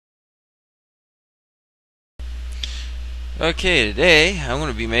Okay, today I'm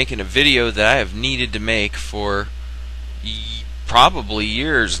going to be making a video that I have needed to make for probably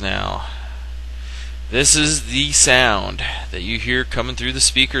years now. This is the sound that you hear coming through the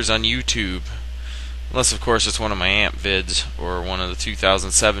speakers on YouTube. Unless, of course, it's one of my amp vids or one of the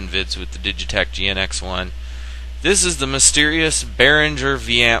 2007 vids with the Digitech GNX1. This is the mysterious Behringer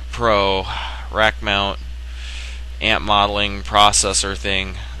V-Amp Pro rack mount amp modeling processor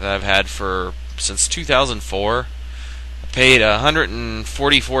thing that I've had since 2004. Paid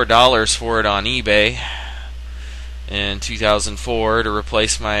 $144 for it on eBay in 2004 to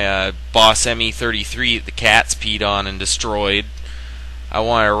replace my Boss ME33 that the cats peed on and destroyed. I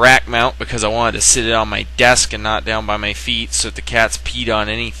wanted a rack mount because I wanted to sit it on my desk and not down by my feet, so if the cats peed on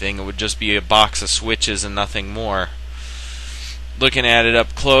anything it would just be a box of switches and nothing more. Looking at it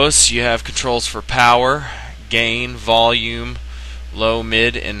up close, you have controls for power, gain, volume, low,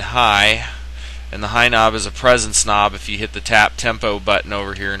 mid, and high. And the high knob is a presence knob if you hit the tap tempo button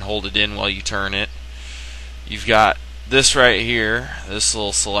over here and hold it in while you turn it. You've got this right here, this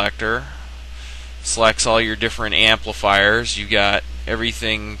little selector. Selects all your different amplifiers. You got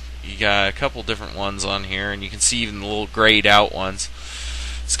everything, you got a couple different ones on here, and you can see even the little grayed out ones.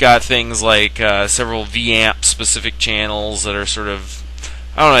 It's got things like several V-amp specific channels that are sort of,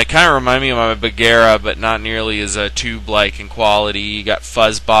 I don't know, they kind of remind me of my Behringer, but not nearly as tube-like in quality. You got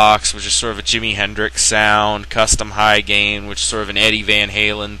Fuzzbox, which is sort of a Jimi Hendrix sound. Custom High Gain, which is sort of an Eddie Van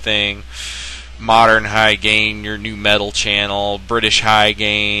Halen thing. Modern High Gain, your new metal channel. British High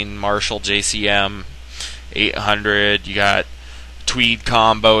Gain, Marshall JCM 800. You got Tweed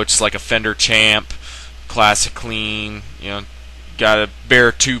Combo, which is like a Fender Champ. Classic Clean. Got a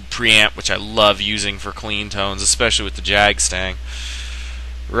bare tube preamp, which I love using for clean tones, especially with the Jag Stang.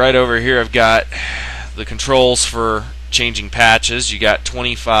 Right over here I've got the controls for changing patches. You got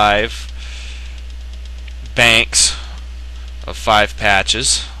 25 banks of 5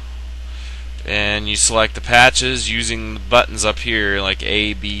 patches, and you select the patches using the buttons up here like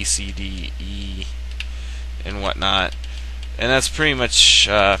A, B, C, D, E, and whatnot. And that's pretty much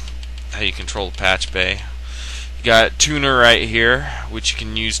how you control the patch bay. You got tuner right here, which you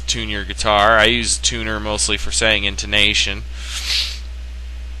can use to tune your guitar. I use tuner mostly for setting intonation.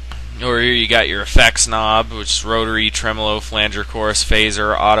 Over here you got your effects knob, which is rotary, tremolo, flanger, chorus,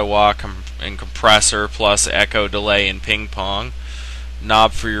 phaser, auto walk, and compressor, plus echo, delay, and ping pong.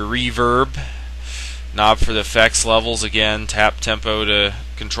 Knob for your reverb. Knob for the effects levels, again, tap tempo to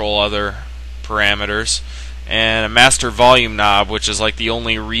control other parameters. And a master volume knob, which is like the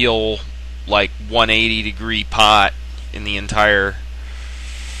only real 180-degree pot in the entire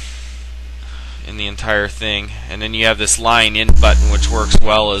thing. And then you have this line in button, which works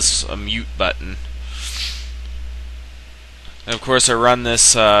well as a mute button. And of course I run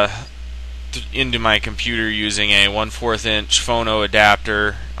this into my computer using a 1/4 inch phono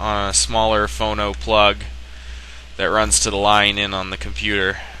adapter on a smaller phono plug that runs to the line in on the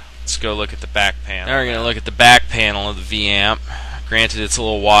computer. Let's go look at the back panel. Now we're going to look at the back panel of the V-amp. Granted, it's a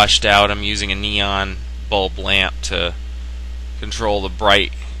little washed out. I'm using a neon bulb lamp to control the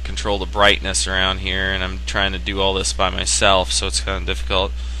brightness around here, and I'm trying to do all this by myself, so it's kind of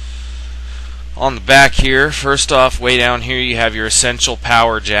difficult. On the back here, first off, way down here you have your essential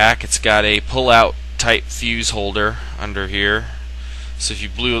power jack. It's got a pull-out type fuse holder under here, so if you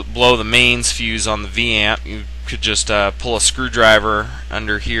blow the mains fuse on the V-amp, you could just pull a screwdriver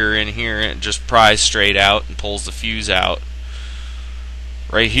under here and it just pries straight out and pulls the fuse out.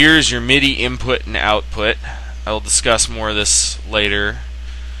 Right here is your MIDI input and output. I will discuss more of this later,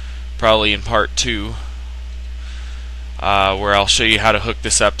 probably in part 2, where I'll show you how to hook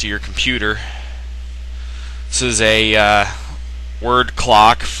this up to your computer. This is a word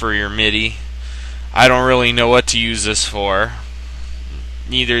clock for your MIDI. I don't really know what to use this for.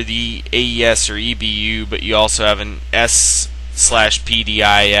 Neither the AES or EBU, but you also have an S/PDIF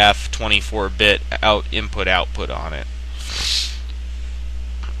 24-bit input-output on it.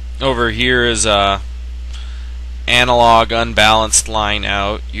 Over here is a analog unbalanced line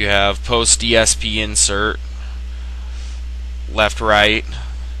out. You have post DSP insert, left right,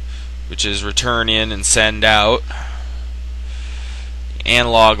 which is return in and send out.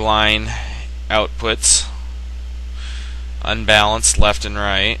 Analog line outputs, unbalanced left and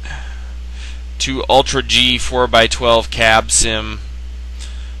right. 2 Ultra G 4x12 cab sim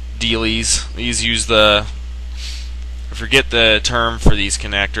dealies. These use I forget the term for these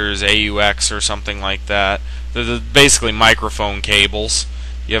connectors, AUX or something like that. They're basically microphone cables.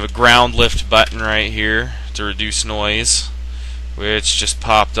 You have a ground lift button right here to reduce noise, which just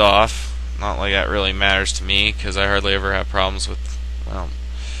popped off. Not like that really matters to me, because I hardly ever have problems with, I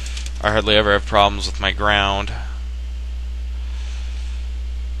hardly ever have problems with my ground.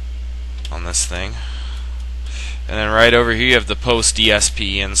 on this thing. And then right over here you have the post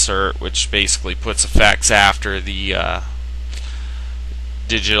DSP insert, which basically puts effects after the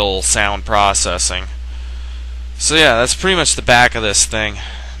digital sound processing. So yeah, that's pretty much the back of this thing.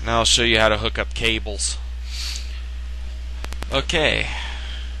 Now I'll show you how to hook up cables. Okay,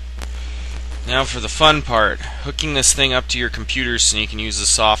 now for the fun part, hooking this thing up to your computer so you can use the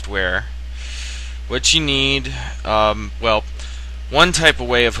software. What you need, well, one type of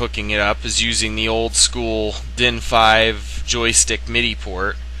way of hooking it up is using the old school DIN 5 joystick MIDI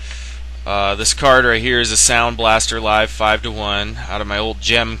port. This card right here is a Sound Blaster Live 5:1 out of my old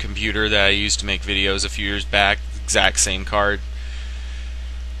Gem computer that I used to make videos a few years back. Exact same card.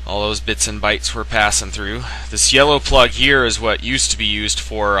 All those bits and bytes were passing through. This yellow plug here is what used to be used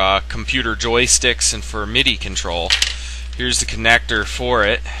for computer joysticks and for MIDI control. Here's the connector for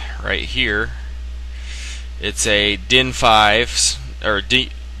it right here. It's a DIN 5 or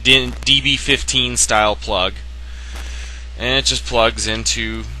DB15 style plug, and it just plugs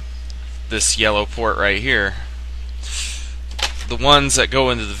into this yellow port right here. The ones that go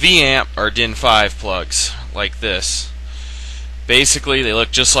into the V-amp are DIN 5 plugs, like this. Basically, they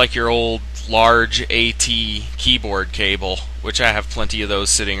look just like your old large AT keyboard cable, which I have plenty of those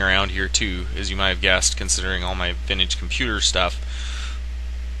sitting around here too, as you might have guessed, considering all my vintage computer stuff.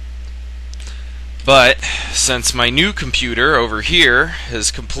 But since my new computer over here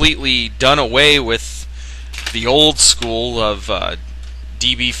has completely done away with the old school of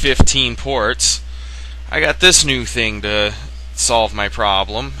DB15 ports, I got this new thing to solve my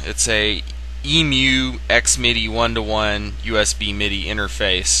problem. It's a EMU XMIDI 1-to-1 USB MIDI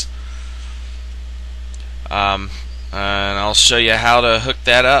interface. And I'll show you how to hook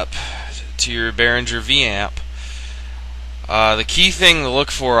that up to your Behringer V-amp. The key thing to look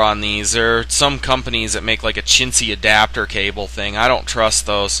for on these, there are some companies that make like a chintzy adapter cable thing. I don't trust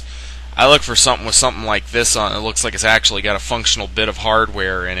those. I look for something with something like this on it. It looks like it's actually got a functional bit of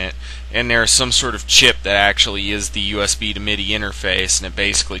hardware in it, and there's some sort of chip that actually is the USB to MIDI interface, and it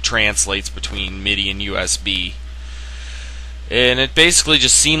basically translates between MIDI and USB. And it basically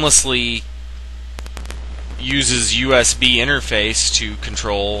just seamlessly uses USB interface to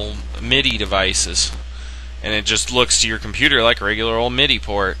control MIDI devices. And it just looks to your computer like a regular old MIDI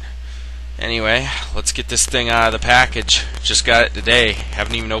port. Anyway, let's get this thing out of the package. Just got it today.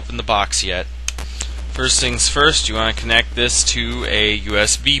 Haven't even opened the box yet. First things first, you want to connect this to a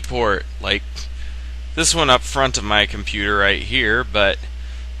USB port, like this one up front of my computer right here, but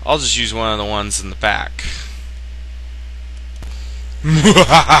I'll just use one of the ones in the back.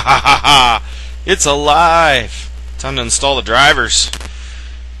 It's alive! Time to install the drivers.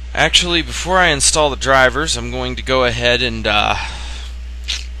 Actually, before I install the drivers, I'm going to go ahead and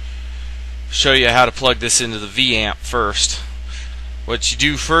show you how to plug this into the V-amp first. What you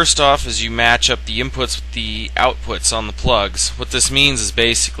do first off is you match up the inputs with the outputs on the plugs. What this means is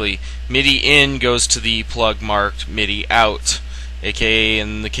basically MIDI in goes to the plug marked MIDI out, aka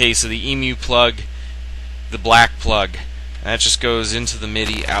in the case of the EMU plug, the black plug. And that just goes into the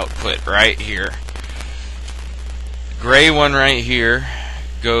MIDI output right here. The gray one right here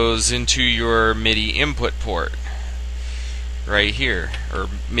goes into your MIDI input port right here, or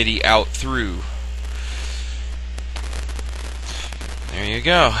MIDI out through. There you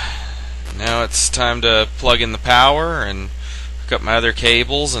go. Now it's time to plug in the power and hook up my other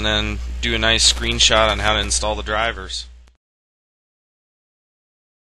cables and then do a nice screenshot on how to install the drivers.